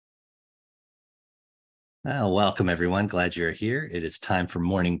Well, welcome everyone. Glad you're here. It is time for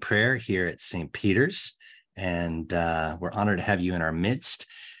morning prayer here at St. Peter's, and we're honored to have you in our midst.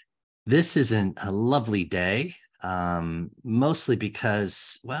 This is a lovely day, mostly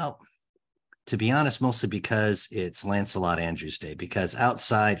because, well, to be honest, mostly because it's Lancelot Andrewes Day, because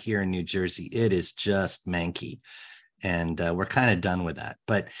outside here in New Jersey, it is just manky. And we're kind of done with that.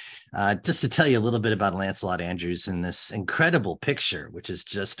 But just to tell you a little bit about Lancelot Andrewes in this incredible picture, which is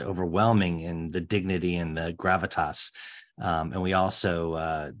just overwhelming in the dignity and the gravitas. And we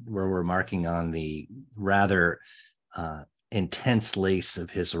also were remarking on the rather intense lace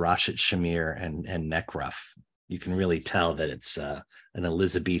of his rachet shamir and neck ruff. You can really tell that it's an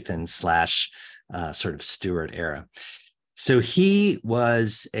Elizabethan slash sort of Stuart era. So he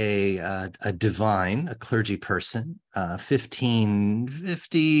was a divine, a clergy person,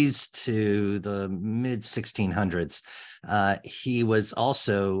 1550s to the mid 1600s. He was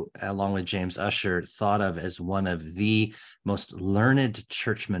also, along with James Ussher, thought of as one of the most learned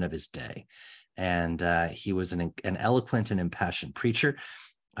churchmen of his day. And he was an eloquent and impassioned preacher.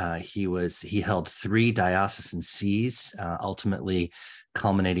 He held 3 diocesan sees, ultimately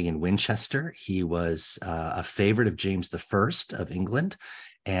culminating in Winchester. He was a favorite of James I of England,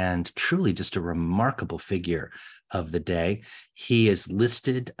 and truly just a remarkable figure of the day. He is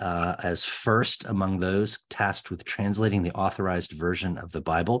listed as first among those tasked with translating the authorized version of the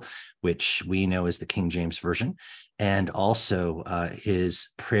Bible, which we know as the King James Version, and also his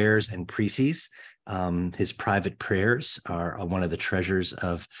prayers and preces. His private prayers are one of the treasures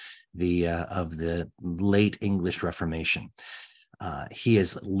of the late English Reformation. He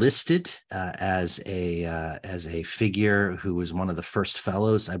is listed as a figure who was one of the first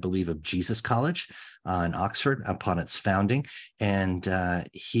fellows, I believe, of Jesus College in Oxford upon its founding. And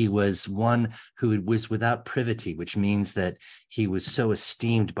he was one who was without privity, which means that he was so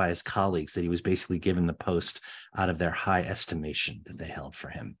esteemed by his colleagues that he was basically given the post out of their high estimation that they held for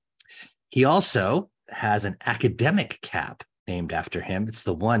him. He also has an academic cap named after him. It's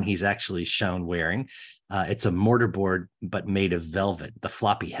the one he's actually shown wearing. It's a mortarboard, but made of velvet, the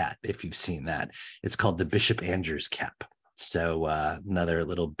floppy hat, if you've seen that. It's called the Bishop Andrews cap. So another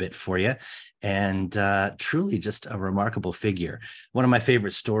little bit for you. And truly just a remarkable figure. One of my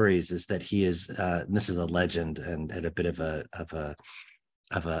favorite stories is that he is, this is a legend and a bit of a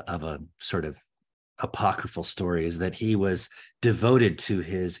sort of apocryphal story, is that he was devoted to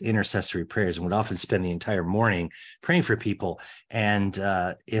his intercessory prayers and would often spend the entire morning praying for people. And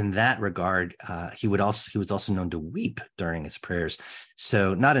in that regard, he was also known to weep during his prayers.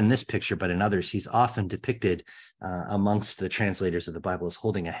 So not in this picture, but in others, he's often depicted amongst the translators of the Bible as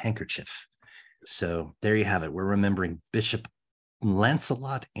holding a handkerchief. So there you have it. We're remembering Bishop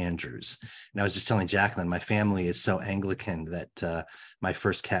Lancelot Andrewes. And I was just telling Jacqueline, my family is so Anglican that my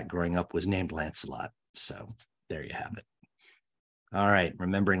first cat growing up was named Lancelot. So there you have it. All right,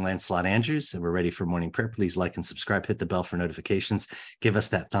 remembering Lancelot Andrewes, and we're ready for morning prayer. Please like and subscribe, hit the bell for notifications, give us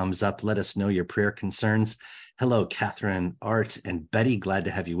that thumbs up, let us know your prayer concerns. Hello, Catherine, Art, and Betty. Glad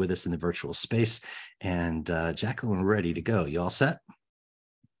to have you with us in the virtual space. And Jacqueline, we're ready to go. You all set?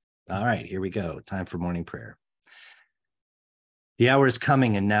 All right, here we go. Time for morning prayer. The hour is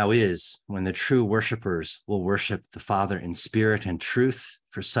coming and now is when the true worshipers will worship the Father in spirit and truth,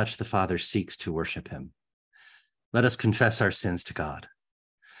 for such the Father seeks to worship him. Let us confess our sins to God.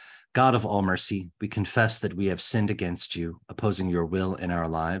 God of all mercy, we confess that we have sinned against you, opposing your will in our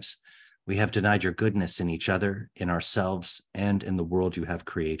lives. We have denied your goodness in each other, in ourselves, and in the world you have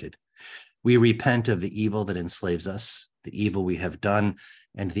created. We repent of the evil that enslaves us, the evil we have done,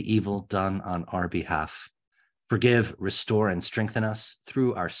 and the evil done on our behalf. Forgive, restore, and strengthen us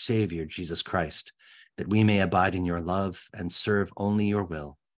through our Savior, Jesus Christ, that we may abide in your love and serve only your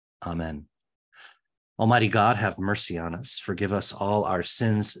will. Amen. Almighty God, have mercy on us. Forgive us all our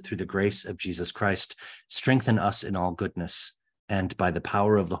sins through the grace of Jesus Christ. Strengthen us in all goodness, and by the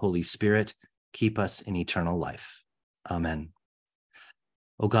power of the Holy Spirit, keep us in eternal life. Amen.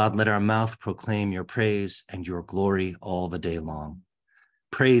 O God, let our mouth proclaim your praise and your glory all the day long.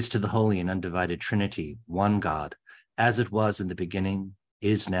 Praise to the Holy and Undivided Trinity, one God, as it was in the beginning,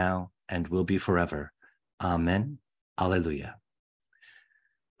 is now, and will be forever. Amen. Alleluia.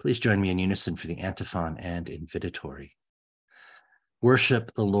 Please join me in unison for the antiphon and invitatory.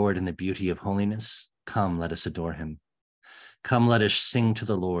 Worship the Lord in the beauty of holiness. Come, let us adore him. Come, let us sing to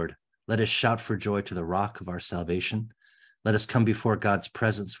the Lord. Let us shout for joy to the rock of our salvation. Let us come before God's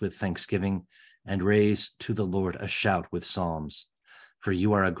presence with thanksgiving and raise to the Lord a shout with psalms. For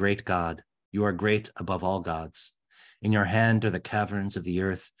you are a great God. You are great above all gods. In your hand are the caverns of the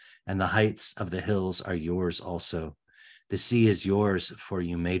earth, and the heights of the hills are yours also. The sea is yours, for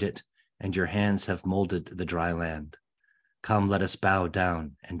you made it, and your hands have molded the dry land. Come, let us bow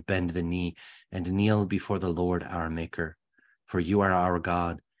down and bend the knee and kneel before the Lord our Maker. For you are our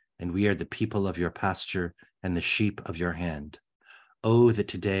God, and we are the people of your pasture and the sheep of your hand. Oh, that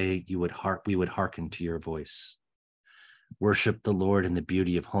today we would hearken to your voice. Worship the Lord in the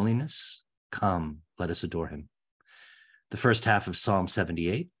beauty of holiness. Come, let us adore him. The first half of Psalm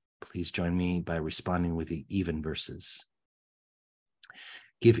 78. Please join me by responding with the even verses.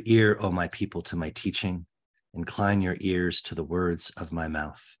 Give ear, O my people, to my teaching. Incline your ears to the words of my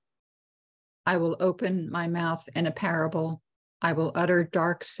mouth. I will open my mouth in a parable. I will utter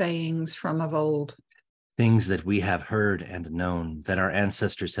dark sayings from of old. Things that we have heard and known, that our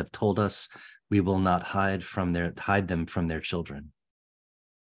ancestors have told us, we will not hide them from their children.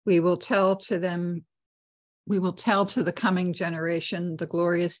 We will tell to the coming generation the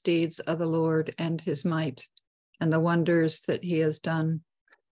glorious deeds of the Lord and his might, and the wonders that he has done.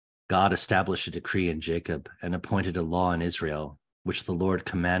 God established a decree in Jacob and appointed a law in Israel, which the Lord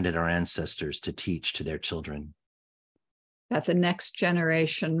commanded our ancestors to teach to their children, that the next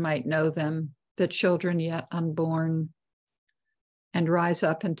generation might know them, the children yet unborn, and rise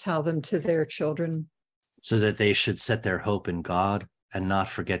up and tell them to their children, so that they should set their hope in God and not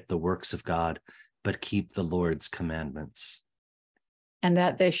forget the works of God, but keep the Lord's commandments. And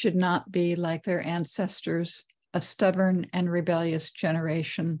that they should not be like their ancestors, a stubborn and rebellious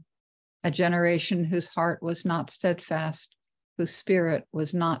generation, a generation whose heart was not steadfast, whose spirit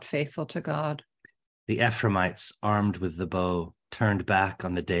was not faithful to God. The Ephraimites, armed with the bow, turned back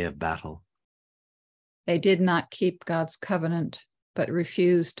on the day of battle. They did not keep God's covenant, but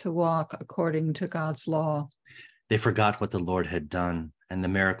refused to walk according to God's law. They forgot what the Lord had done and the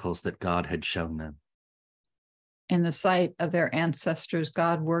miracles that God had shown them. In the sight of their ancestors,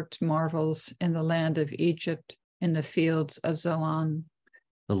 God worked marvels in the land of Egypt, in the fields of Zoan.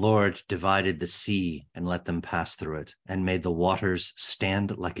 The Lord divided the sea and let them pass through it, and made the waters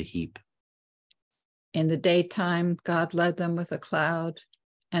stand like a heap. In the daytime, God led them with a cloud,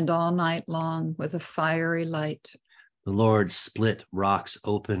 and all night long with a fiery light. The Lord split rocks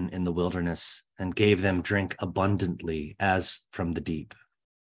open in the wilderness and gave them drink abundantly as from the deep.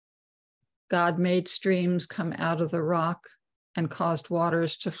 God made streams come out of the rock and caused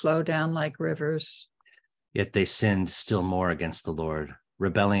waters to flow down like rivers. Yet they sinned still more against the Lord,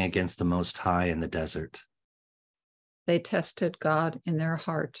 rebelling against the Most High in the desert. They tested God in their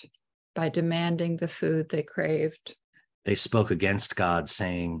heart by demanding the food they craved. They spoke against God,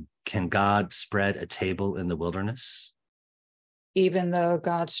 saying, "Can God spread a table in the wilderness?" Even though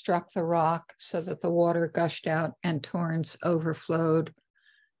God struck the rock so that the water gushed out and torrents overflowed,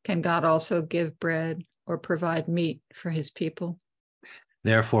 can God also give bread or provide meat for his people?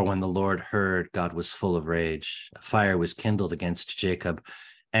 Therefore, when the Lord heard, God was full of rage. A fire was kindled against Jacob.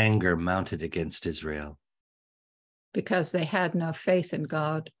 Anger mounted against Israel. Because they had no faith in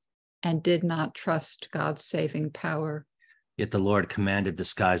God and did not trust God's saving power. Yet the Lord commanded the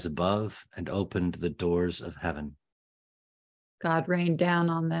skies above and opened the doors of heaven. God rained down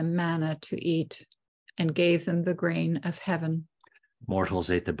on them manna to eat and gave them the grain of heaven.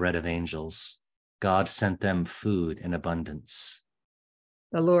 Mortals ate the bread of angels. God sent them food in abundance.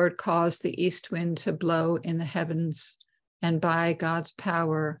 The Lord caused the east wind to blow in the heavens, and by God's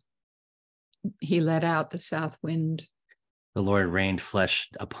power, he let out the south wind. The Lord rained flesh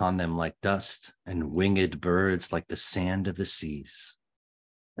upon them like dust, and winged birds like the sand of the seas.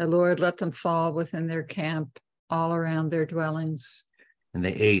 The Lord let them fall within their camp, all around their dwellings. And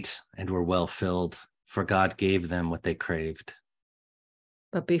they ate and were well filled, for God gave them what they craved.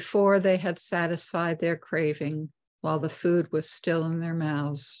 But before they had satisfied their craving, while the food was still in their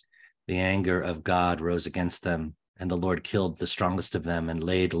mouths, the anger of God rose against them, and the Lord killed the strongest of them and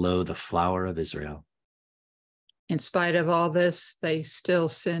laid low the flower of Israel. In spite of all this, they still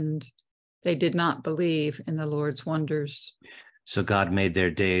sinned. They did not believe in the Lord's wonders. So God made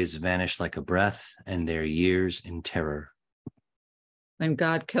their days vanish like a breath, and their years in terror. When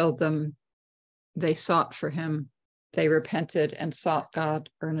God killed them, they sought for him. They repented and sought God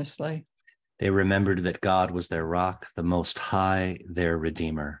earnestly. They remembered that God was their rock, the Most High, their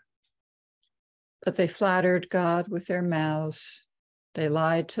Redeemer. But they flattered God with their mouths. They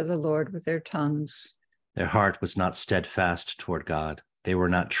lied to the Lord with their tongues. Their heart was not steadfast toward God. They were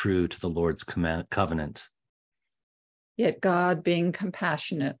not true to the Lord's covenant. Yet God, being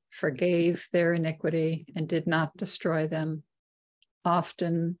compassionate, forgave their iniquity and did not destroy them.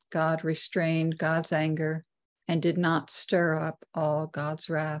 Often God restrained God's anger and did not stir up all God's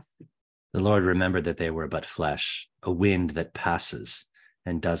wrath. The Lord remembered that they were but flesh, a wind that passes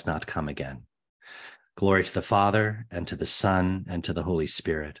and does not come again. Glory to the Father, and to the Son, and to the Holy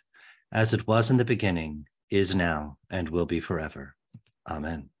Spirit, as it was in the beginning, is now, and will be forever.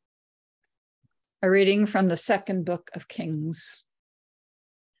 Amen. A reading from the second book of Kings.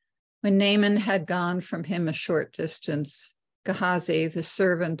 When Naaman had gone from him a short distance, Gehazi, the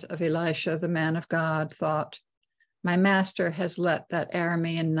servant of Elisha, the man of God, thought, "My master has let that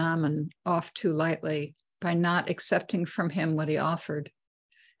Aramean Naaman off too lightly by not accepting from him what he offered.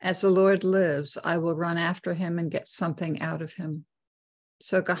 As the Lord lives, I will run after him and get something out of him."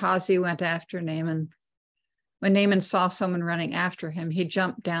 So Gehazi went after Naaman. When Naaman saw someone running after him, he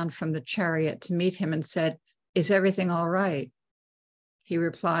jumped down from the chariot to meet him and said, "Is everything all right?" He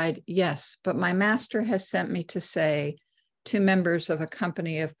replied, "Yes, but my master has sent me to say, 2 members of a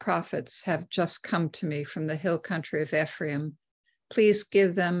company of prophets have just come to me from the hill country of Ephraim. Please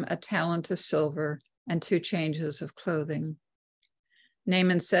give them a talent of silver and 2 changes of clothing."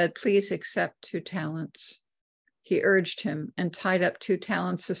 Naaman said, "Please accept 2 talents." He urged him and tied up 2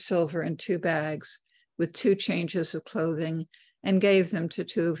 talents of silver in 2 bags with 2 changes of clothing and gave them to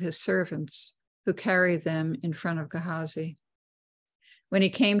 2 of his servants, who carried them in front of Gehazi. When he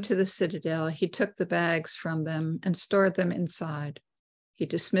came to the citadel, he took the bags from them and stored them inside. He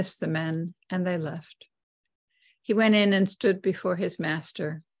dismissed the men, and they left. He went in and stood before his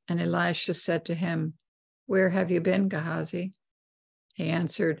master, and Elisha said to him, "Where have you been, Gehazi?" He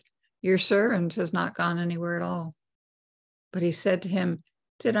answered, "Your servant has not gone anywhere at all." But he said to him,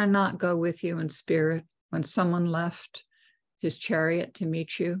 "Did I not go with you in spirit when someone left his chariot to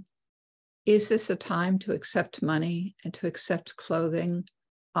meet you? Is this a time to accept money and to accept clothing,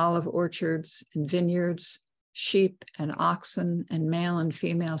 olive orchards and vineyards, sheep and oxen and male and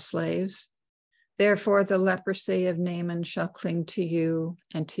female slaves? Therefore the leprosy of Naaman shall cling to you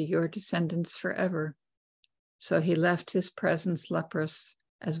and to your descendants forever." So he left his presence leprous,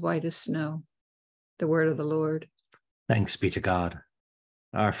 as white as snow. The word of the Lord. Thanks be to God.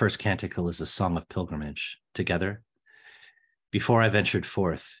 Our first canticle is a song of pilgrimage. Together, before I ventured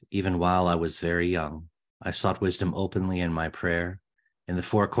forth, even while I was very young, I sought wisdom openly in my prayer. In the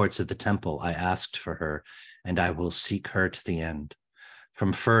forecourts of the temple, I asked for her, and I will seek her to the end.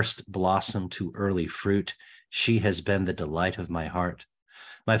 From first blossom to early fruit, she has been the delight of my heart.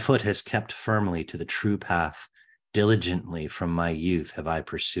 My foot has kept firmly to the true path. Diligently from my youth have I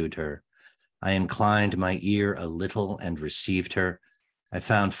pursued her. I inclined my ear a little and received her. I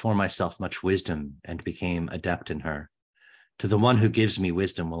found for myself much wisdom and became adept in her. To the one who gives me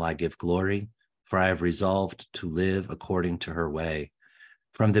wisdom will I give glory, for I have resolved to live according to her way.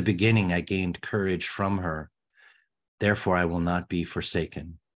 From the beginning I gained courage from her. Therefore I will not be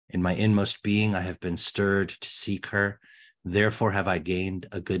forsaken. In my inmost being I have been stirred to seek her. Therefore have I gained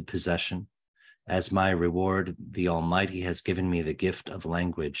a good possession. As my reward, the Almighty has given me the gift of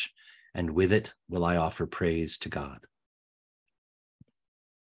language, and with it will I offer praise to God.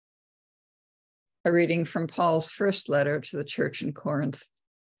 A reading from Paul's first letter to the church in Corinth.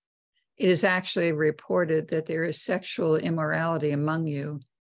 It is actually reported that there is sexual immorality among you,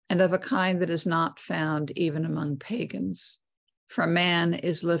 and of a kind that is not found even among pagans. For a man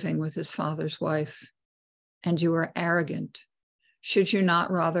is living with his father's wife, and you are arrogant. Should you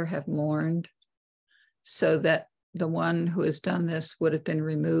not rather have mourned, so that the one who has done this would have been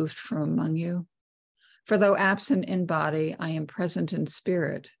removed from among you? For though absent in body, I am present in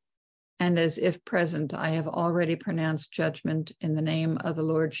spirit, and as if present, I have already pronounced judgment in the name of the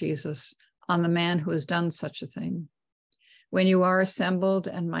Lord Jesus on the man who has done such a thing. When you are assembled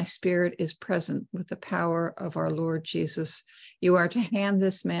and my spirit is present with the power of our Lord Jesus, you are to hand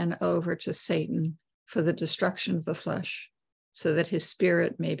this man over to Satan for the destruction of the flesh, so that his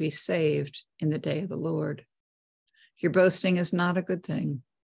spirit may be saved in the day of the Lord. Your boasting is not a good thing.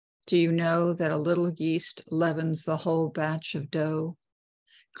 Do you know that a little yeast leavens the whole batch of dough?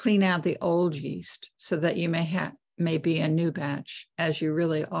 Clean out the old yeast so that you may be a new batch, as you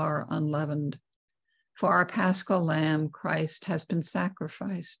really are unleavened. For our Paschal Lamb, Christ, has been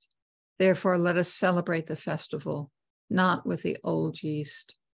sacrificed. Therefore, let us celebrate the festival, not with the old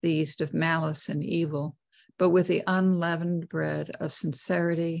yeast, the yeast of malice and evil, but with the unleavened bread of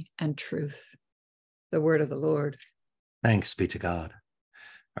sincerity and truth. The word of the Lord. Thanks be to God.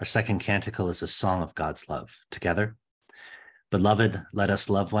 Our second canticle is a song of God's love. Together, beloved, let us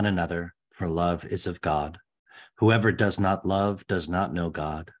love one another, for love is of God. Whoever does not love does not know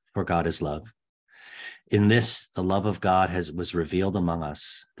God, for God is love. In this, the love of God was revealed among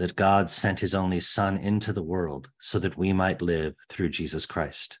us, that God sent his only Son into the world so that we might live through Jesus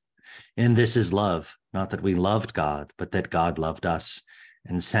Christ. In this is love, not that we loved God, but that God loved us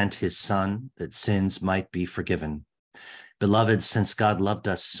and sent his Son that sins might be forgiven. Beloved, since God loved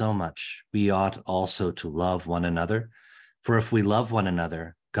us so much, we ought also to love one another. For if we love one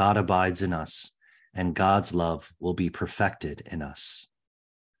another, God abides in us, and God's love will be perfected in us.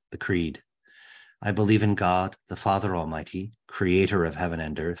 The Creed. I believe in God, the Father Almighty, creator of heaven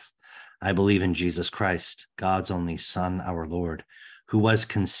and earth. I believe in Jesus Christ, God's only Son, our Lord, who was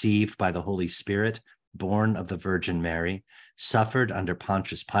conceived by the Holy Spirit, born of the Virgin Mary, suffered under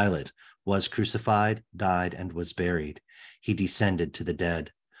Pontius Pilate, was crucified, died, and was buried. He descended to the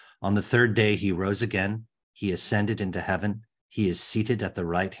dead. On the third day he rose again. He ascended into heaven. He is seated at the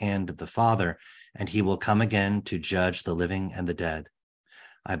right hand of the Father, and he will come again to judge the living and the dead.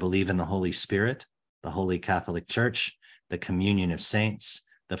 I believe in the Holy Spirit, the Holy Catholic Church, the communion of saints,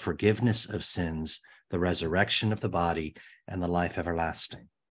 the forgiveness of sins, the resurrection of the body, and the life everlasting.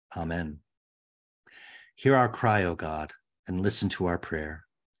 Amen. Hear our cry, O God, and listen to our prayer.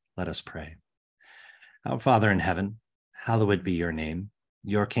 Let us pray. Our Father in heaven, hallowed be your name.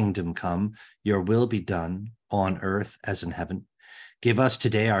 Your kingdom come, your will be done, on earth as in heaven. Give us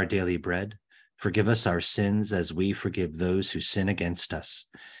today our daily bread. Forgive us our sins as we forgive those who sin against us.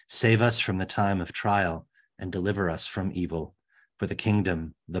 Save us from the time of trial and deliver us from evil. For the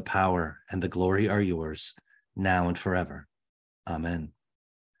kingdom, the power, and the glory are yours, now and forever. Amen.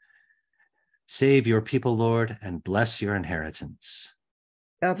 Save your people, Lord, and bless your inheritance.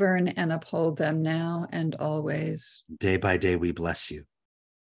 Govern and uphold them now and always. Day by day we bless you.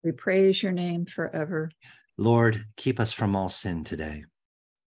 We praise your name forever. Lord, keep us from all sin today.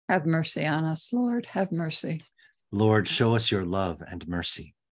 Have mercy on us, Lord, have mercy. Lord, show us your love and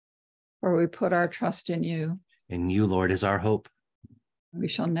mercy. For we put our trust in you. In you, Lord, is our hope. We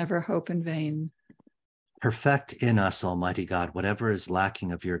shall never hope in vain. Perfect in us, Almighty God, whatever is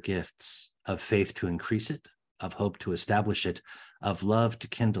lacking of your gifts, of faith to increase it, of hope to establish it, of love to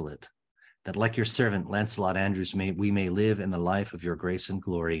kindle it, that like your servant Lancelot Andrewes, we may live in the life of your grace and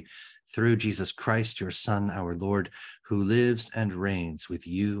glory through Jesus Christ, your Son, our Lord, who lives and reigns with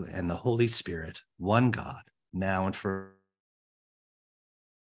you and the Holy Spirit, one God, now and forever.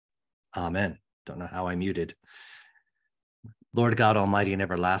 Amen. Don't know how I muted. Lord God, Almighty and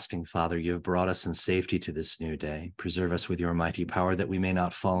everlasting Father, you have brought us in safety to this new day. Preserve us with your mighty power that we may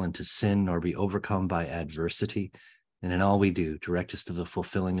not fall into sin nor be overcome by adversity. And in all we do, direct us to the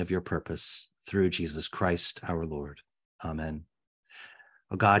fulfilling of your purpose through Jesus Christ, our Lord. Amen.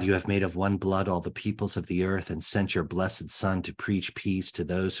 O God, you have made of one blood all the peoples of the earth and sent your blessed Son to preach peace to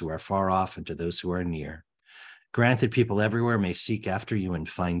those who are far off and to those who are near. Grant that people everywhere may seek after you and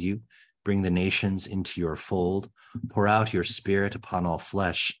find you. Bring the nations into your fold, pour out your Spirit upon all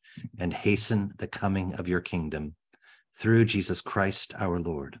flesh, and hasten the coming of your kingdom. Through Jesus Christ our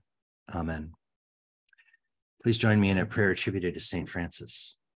Lord. Amen. Please join me in a prayer attributed to St.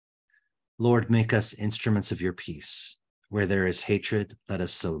 Francis. Lord, make us instruments of your peace. Where there is hatred, let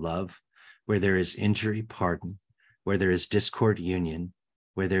us sow love. Where there is injury, pardon. Where there is discord, union.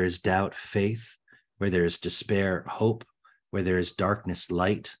 Where there is doubt, faith. Where there is despair, hope. Where there is darkness,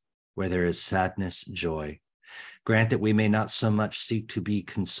 light. Where there is sadness, joy. Grant that we may not so much seek to be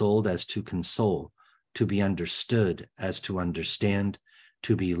consoled as to console, to be understood as to understand,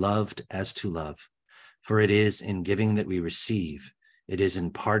 to be loved as to love. For it is in giving that we receive, it is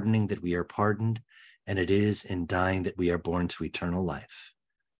in pardoning that we are pardoned, and it is in dying that we are born to eternal life.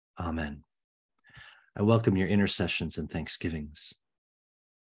 Amen. I welcome your intercessions and thanksgivings.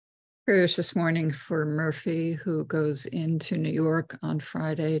 Prayers this morning for Murphy, who goes into New York on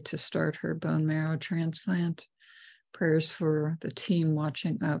Friday to start her bone marrow transplant. Prayers for the team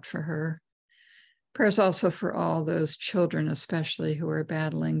watching out for her. Prayers also for all those children, especially who are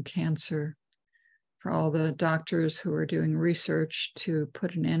battling cancer, for all the doctors who are doing research to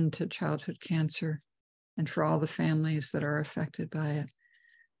put an end to childhood cancer, and for all the families that are affected by it.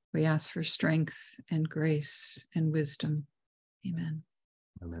 We ask for strength and grace and wisdom. Amen.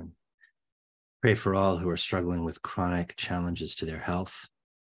 Amen. Pray for all who are struggling with chronic challenges to their health,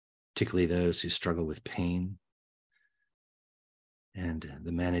 particularly those who struggle with pain and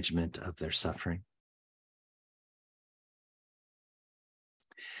the management of their suffering.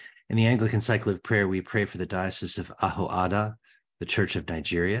 In the Anglican Cycle of Prayer, we pray for the Diocese of Ahoada, the Church of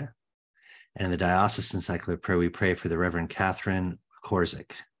Nigeria. And in the Diocesan Cycle of Prayer, we pray for the Reverend Catherine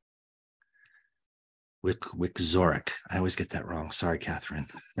Korzik. Wikzorek. I always get that wrong. Sorry, Catherine.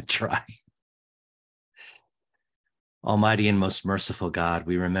 I try. Almighty and most merciful God,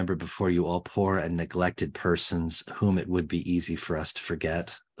 we remember before you all poor and neglected persons whom it would be easy for us to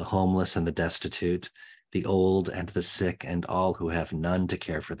forget, the homeless and the destitute, the old and the sick, and all who have none to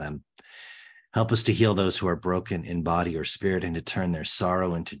care for them. Help us to heal those who are broken in body or spirit and to turn their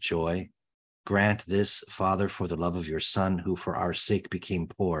sorrow into joy. Grant this, Father, for the love of your Son, who for our sake became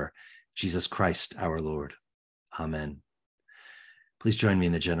poor, Jesus Christ our Lord. Amen. Please join me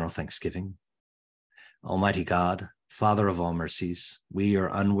in the general thanksgiving. Almighty God, Father of all mercies, we,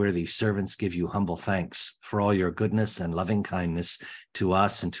 your unworthy servants, give you humble thanks for all your goodness and loving kindness to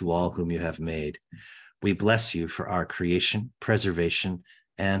us and to all whom you have made. We bless you for our creation, preservation,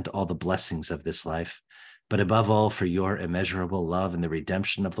 and all the blessings of this life, but above all for your immeasurable love and the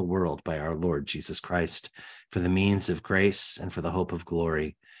redemption of the world by our Lord Jesus Christ, for the means of grace and for the hope of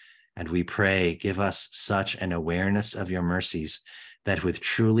glory. And we pray, give us such an awareness of your mercies that with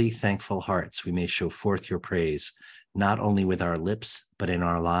truly thankful hearts we may show forth your praise, not only with our lips, but in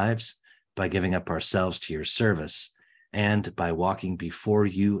our lives, by giving up ourselves to your service, and by walking before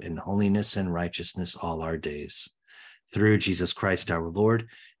you in holiness and righteousness all our days. Through Jesus Christ our Lord,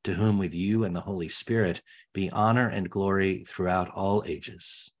 to whom with you and the Holy Spirit be honor and glory throughout all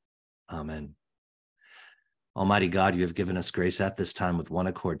ages. Amen. Almighty God, you have given us grace at this time with one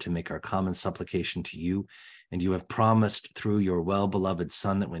accord to make our common supplication to you, and you have promised through your well-beloved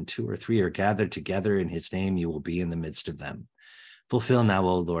Son that when 2 or 3 are gathered together in his name, you will be in the midst of them. Fulfill now,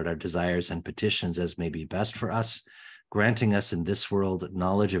 O Lord, our desires and petitions as may be best for us, granting us in this world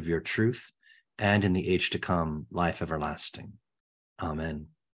knowledge of your truth, and in the age to come, life everlasting. Amen.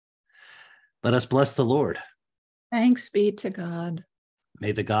 Let us bless the Lord. Thanks be to God.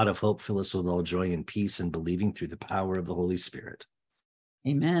 May the God of hope fill us with all joy and peace in believing through the power of the Holy Spirit.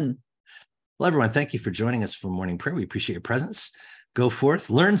 Amen. Well, everyone, thank you for joining us for morning prayer. We appreciate your presence. Go forth,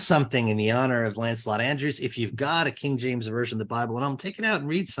 learn something in the honor of Lancelot Andrewes. If you've got a King James version of the Bible, and take it out and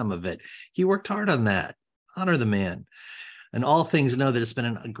read some of it. He worked hard on that. Honor the man. And all things, know that it's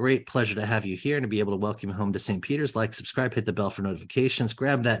been a great pleasure to have you here and to be able to welcome you home to St. Peter's. Like, subscribe, hit the bell for notifications,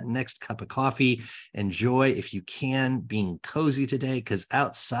 grab that next cup of coffee. Enjoy, if you can, being cozy today, because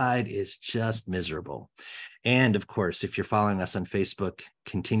outside is just miserable. And of course, if you're following us on Facebook,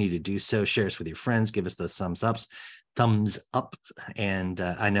 continue to do so. Share us with your friends. Give us the thumbs up. And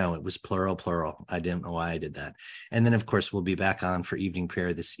I know it was plural. I didn't know why I did that. And then, of course, we'll be back on for evening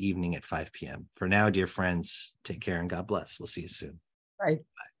prayer this evening at 5 p.m. For now, dear friends, take care and God bless. We'll see you soon. Bye.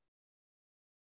 Bye.